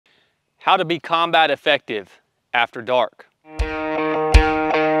How to be combat effective after dark.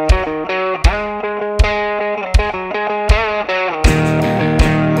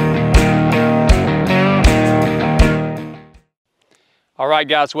 All right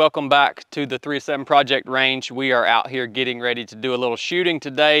guys, welcome back to the 307 Project Range. We are out here getting ready to do a little shooting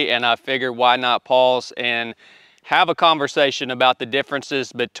today, and I figured why not pause and have a conversation about the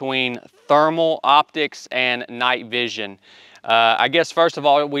differences between thermal optics and night vision. I guess first of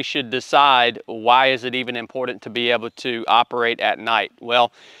all, we should decide why is it even important to be able to operate at night?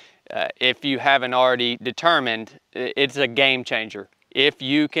 Well, if you haven't already determined, it's a game changer. If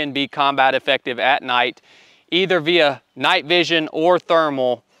you can be combat effective at night, either via night vision or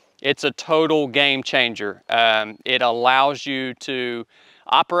thermal, it's a total game changer. It allows you to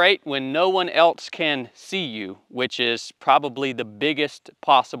operate when no one else can see you, which is probably the biggest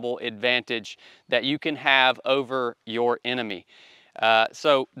possible advantage that you can have over your enemy.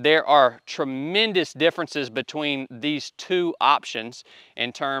 So there are tremendous differences between these two options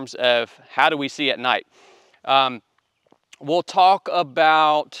in terms of how do we see at night. Let's talk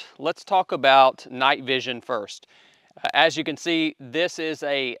about night vision first. As you can see, this is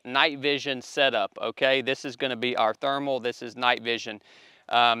a night vision setup, okay? This is gonna be our thermal, this is night vision.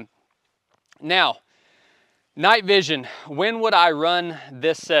 Now, night vision, when would I run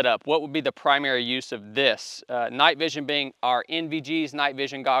this setup? What would be the primary use of this? Night vision being our N.V.G's, night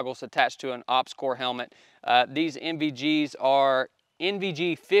vision goggles attached to an ops core helmet. These N.V.G's are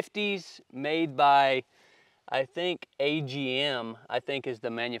N.V.G 50s made by, I think AGM, I think is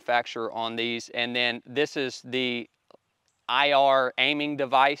the manufacturer on these. And then this is the IR aiming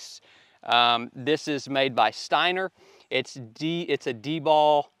device. This is made by Steiner. It's a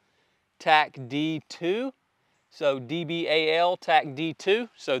D-ball TAC D2. So DBAL TAC D2.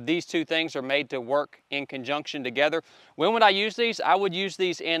 So these two things are made to work in conjunction together. When would I use these? I would use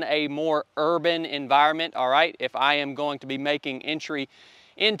these in a more urban environment, all right? If I am going to be making entry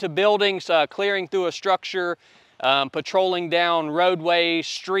into buildings, clearing through a structure, patrolling down roadways,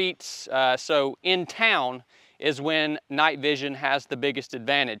 streets. So in town is when night vision has the biggest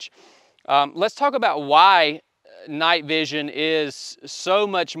advantage. Let's talk about why night vision is so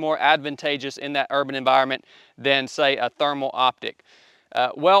much more advantageous in that urban environment than, say, a thermal optic.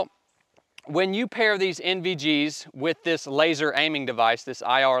 Well, when you pair these N.V.Gs with this laser aiming device, this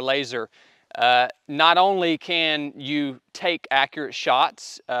IR laser, not only can you take accurate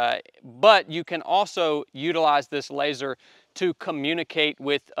shots, but you can also utilize this laser to communicate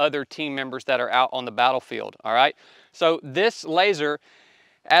with other team members that are out on the battlefield, all right? So this laser,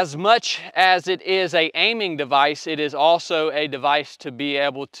 as much as it is an aiming device, it is also a device to be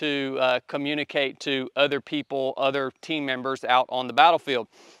able to communicate to other people, other team members out on the battlefield.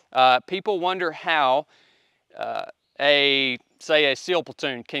 People wonder how say a SEAL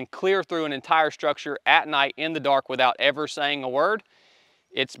platoon can clear through an entire structure at night in the dark without ever saying a word.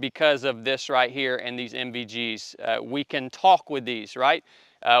 It's because of this right here and these N.V.Gs. We can talk with these, right?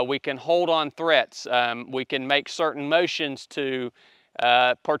 We can hold on threats. We can make certain motions to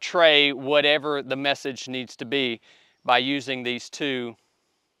portray whatever the message needs to be by using these two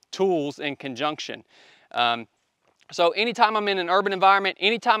tools in conjunction. So anytime I'm in an urban environment,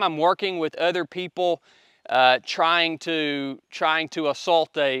 anytime I'm working with other people, trying to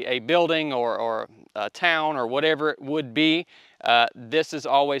assault a building or a town or whatever it would be, this is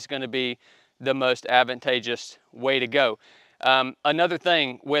always going to be the most advantageous way to go. Another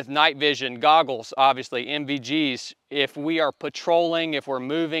thing with night vision goggles, obviously N.V.Gs, if we are patrolling, if we're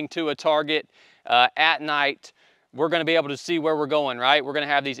moving to a target at night, we're going to be able to see where we're going, right? We're going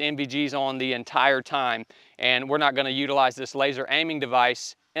to have these N.V.Gs on the entire time, and we're not going to utilize this laser aiming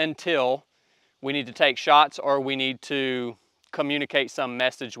device until we need to take shots or we need to communicate some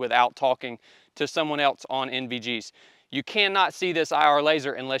message without talking to someone else on N.V.Gs. You cannot see this IR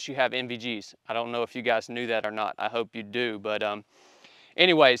laser unless you have N.V.Gs. I don't know if you guys knew that or not. I hope you do, but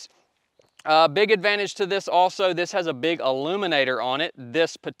anyways, big advantage to this also, this has a big illuminator on it,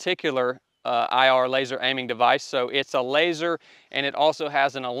 this particular IR laser aiming device. So it's a laser and it also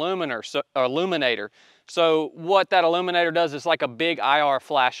has an illuminator. So what that illuminator does is like a big IR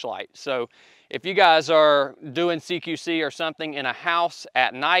flashlight. So if you guys are doing CQC or something in a house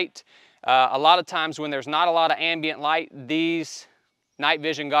at night, a lot of times when there's not a lot of ambient light, these night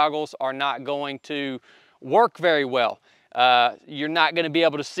vision goggles are not going to work very well. You're not going to be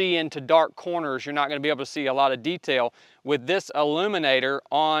able to see into dark corners. You're not going to be able to see a lot of detail. With this illuminator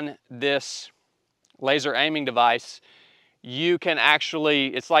on this laser aiming device, you can actually,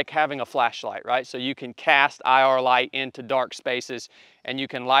 it's like having a flashlight, right? So you can cast IR light into dark spaces and you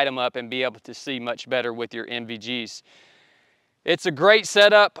can light them up and be able to see much better with your N.V.Gs. It's a great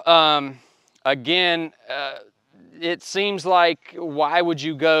setup. Again, it seems like, why would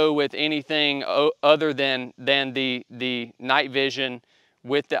you go with anything other than the night vision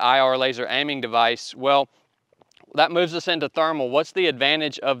with the IR laser aiming device? Well, that moves us into thermal. What's the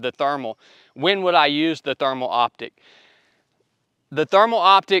advantage of the thermal? When would I use the thermal optic? The thermal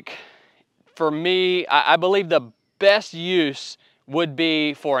optic, for me, I believe the best use would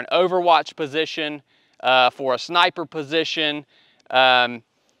be for an overwatch position, for a sniper position.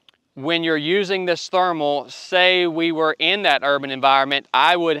 When you're using this thermal, say we were in that urban environment,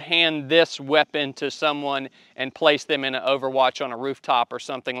 I would hand this weapon to someone and place them in an overwatch on a rooftop or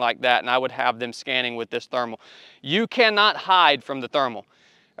something like that, and I would have them scanning with this thermal. You cannot hide from the thermal.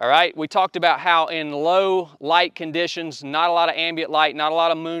 All right, we talked about how in low light conditions, not a lot of ambient light, not a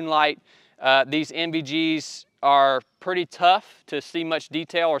lot of moonlight, these N.V.Gs are pretty tough to see much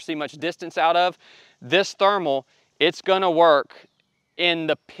detail or see much distance out of. This thermal, it's gonna work in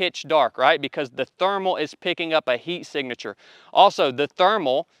the pitch dark, right? Because the thermal is picking up a heat signature. Also, the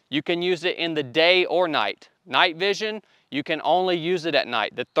thermal, you can use it in the day or night. Night vision, you can only use it at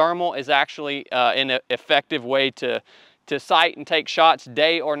night. The thermal is actually an effective way to sight and take shots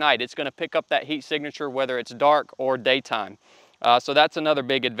day or night. It's gonna pick up that heat signature whether it's dark or daytime. So that's another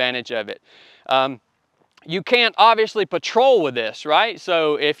big advantage of it. You can't obviously patrol with this, right?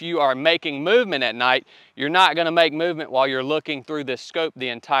 So if you are making movement at night, you're not gonna make movement while you're looking through this scope the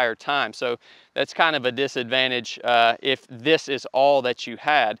entire time. So that's kind of a disadvantage if this is all that you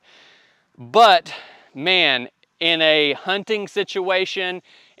had. But man, in a hunting situation,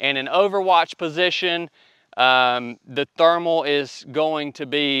 in an overwatch position, the thermal is going to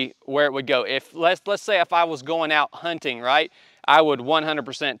be where it would go. If let's say if I was going out hunting, right, I would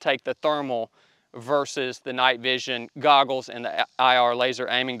 100% take the thermal versus the night vision goggles and the IR laser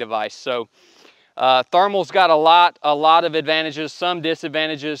aiming device. So thermal's got a lot of advantages, some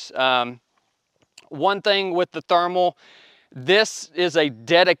disadvantages. One thing with the thermal, this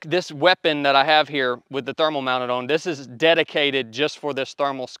weapon that I have here with the thermal mounted on, this is dedicated just for this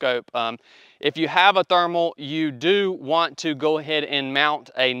thermal scope. If you have a thermal, you do want to go ahead and mount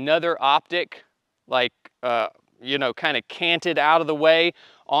another optic, like you know, kind of canted out of the way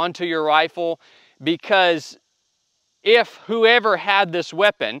onto your rifle, because if whoever had this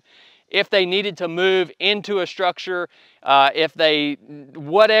weapon, if they needed to move into a structure,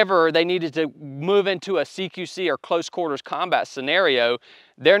 whatever they needed to move into a CQC or close quarters combat scenario,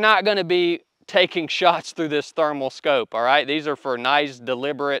 they're not going to be taking shots through this thermal scope, all right? These are for nice,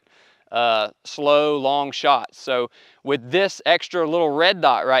 deliberate, slow, long shots. So with this extra little red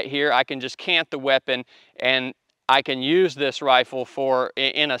dot right here, I can just cant the weapon and I can use this rifle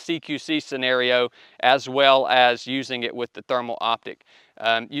in a CQC scenario, as well as using it with the thermal optic.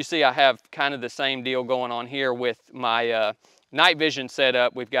 You see I have kind of the same deal going on here with my night vision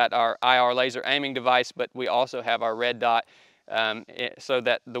setup. We've got our IR laser aiming device, but we also have our red dot so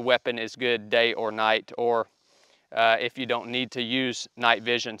that the weapon is good day or night, or if you don't need to use night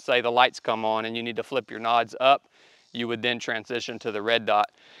vision, say the lights come on and you need to flip your nods up, you would then transition to the red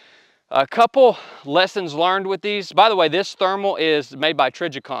dot. A couple lessons learned with these. By the way, this thermal is made by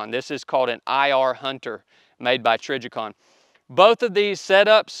Trigicon. This is called an IR Hunter, made by Trigicon. Both of these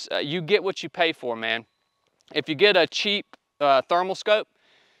setups, you get what you pay for, man. If you get a cheap thermal scope,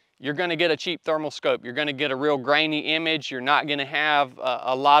 you're gonna get a cheap thermal scope. You're gonna get a real grainy image. You're not gonna have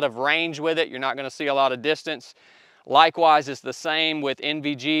a lot of range with it. You're not gonna see a lot of distance. Likewise, it's the same with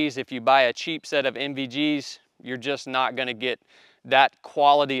N.V.Gs. If you buy a cheap set of N.V.Gs, you're just not gonna get that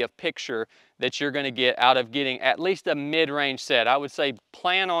quality of picture that you're going to get out of getting at least a mid-range set. I would say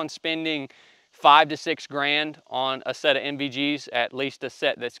plan on spending $5 to $6 grand on a set of N.V.Gs, at least a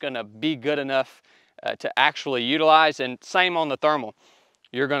set that's going to be good enough to actually utilize. And same on the thermal.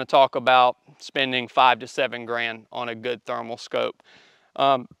 You're going to talk about spending $5 to $7 grand on a good thermal scope.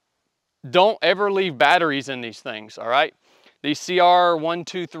 Don't ever leave batteries in these things, all right? These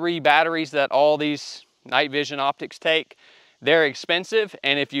CR123 batteries that all these night vision optics take, they're expensive,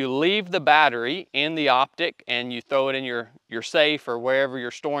 and if you leave the battery in the optic and you throw it in your safe or wherever you're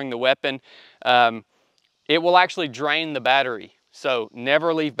storing the weapon, it will actually drain the battery. So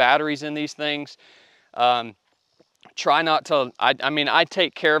never leave batteries in these things. Try not to, I mean, I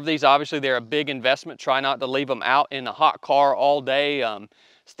take care of these. Obviously, they're a big investment. Try not to leave them out in a hot car all day,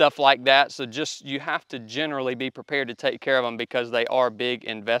 stuff like that. So just, you have to generally be prepared to take care of them because they are big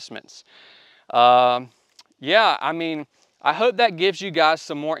investments. Yeah, I mean, I hope that gives you guys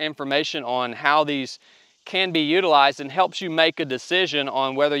some more information on how these can be utilized and helps you make a decision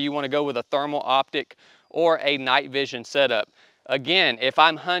on whether you want to go with a thermal optic or a night vision setup. Again, if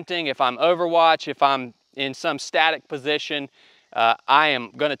I'm hunting, if I'm overwatch, if I'm in some static position, I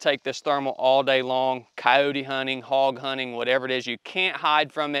am going to take this thermal all day long, coyote hunting, hog hunting, whatever it is. You can't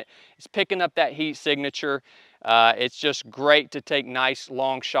hide from it. It's picking up that heat signature. It's just great to take nice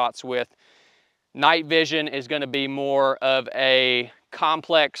long shots with. Night vision is going to be more of a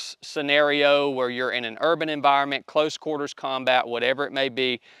complex scenario where you're in an urban environment, close quarters combat, whatever it may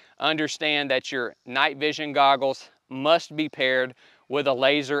be. Understand that your night vision goggles must be paired with a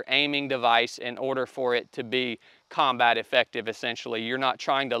laser aiming device in order for it to be combat effective. Essentially, you're not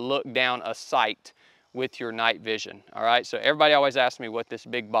trying to look down a sight with your night vision. All right, so everybody always asks me what this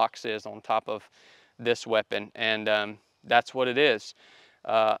big box is on top of this weapon, and that's what it is.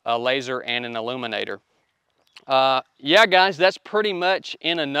 A laser and an illuminator. Yeah, guys, that's pretty much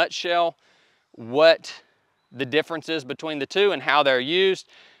in a nutshell what the difference is between the two and how they're used.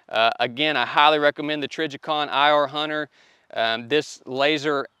 Again, I highly recommend the Trijicon IR Hunter. This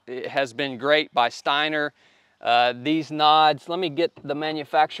laser has been great by Steiner. These nods, let me get the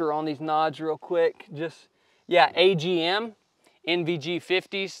manufacturer on these nods real quick. Yeah, AGM, N.V.G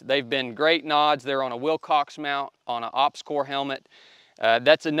 50s. They've been great nods. They're on a Wilcox mount on an ops core helmet.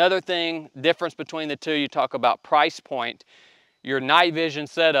 That's another thing, difference between the two. You talk about price point. Your night vision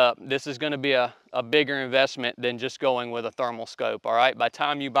setup, this is going to be a bigger investment than just going with a thermal scope, all right? By the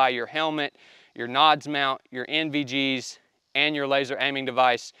time you buy your helmet, your nods mount, your NVGs, and your laser aiming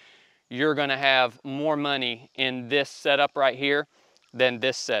device, you're going to have more money in this setup right here than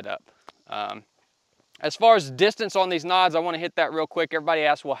this setup. As far as distance on these nods, I want to hit that real quick. Everybody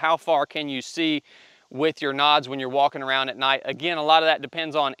asks, well, how far can you see with your nods when you're walking around at night? Again, a lot of that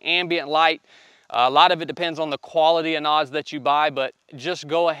depends on ambient light. A lot of it depends on the quality of nods that you buy, but just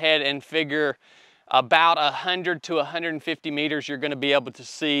go ahead and figure about 100 to 150 meters, you're going to be able to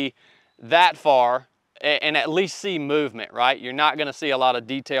see that far and at least see movement, right? You're not going to see a lot of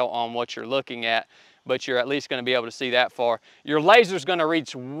detail on what you're looking at, but you're at least going to be able to see that far. Your laser's going to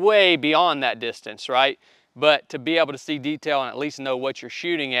reach way beyond that distance, right? But to be able to see detail and at least know what you're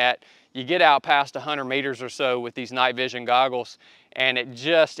shooting at, you get out past 100 meters or so with these night vision goggles, and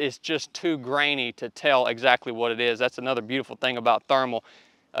it's just too grainy to tell exactly what it is. That's another beautiful thing about thermal.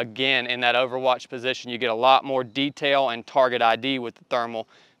 Again, in that overwatch position, you get a lot more detail and target ID with the thermal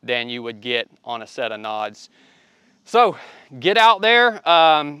than you would get on a set of nods. So get out there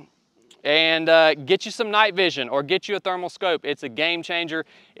and get you some night vision or get you a thermal scope. It's a game changer.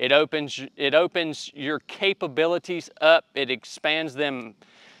 It opens your capabilities up. It expands them,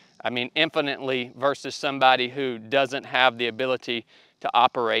 I mean, infinitely versus somebody who doesn't have the ability to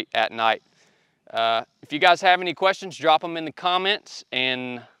operate at night. If you guys have any questions, drop them in the comments,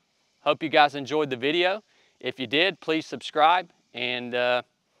 and hope you guys enjoyed the video. If you did, please subscribe, and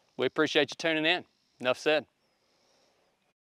we appreciate you tuning in. Enough said.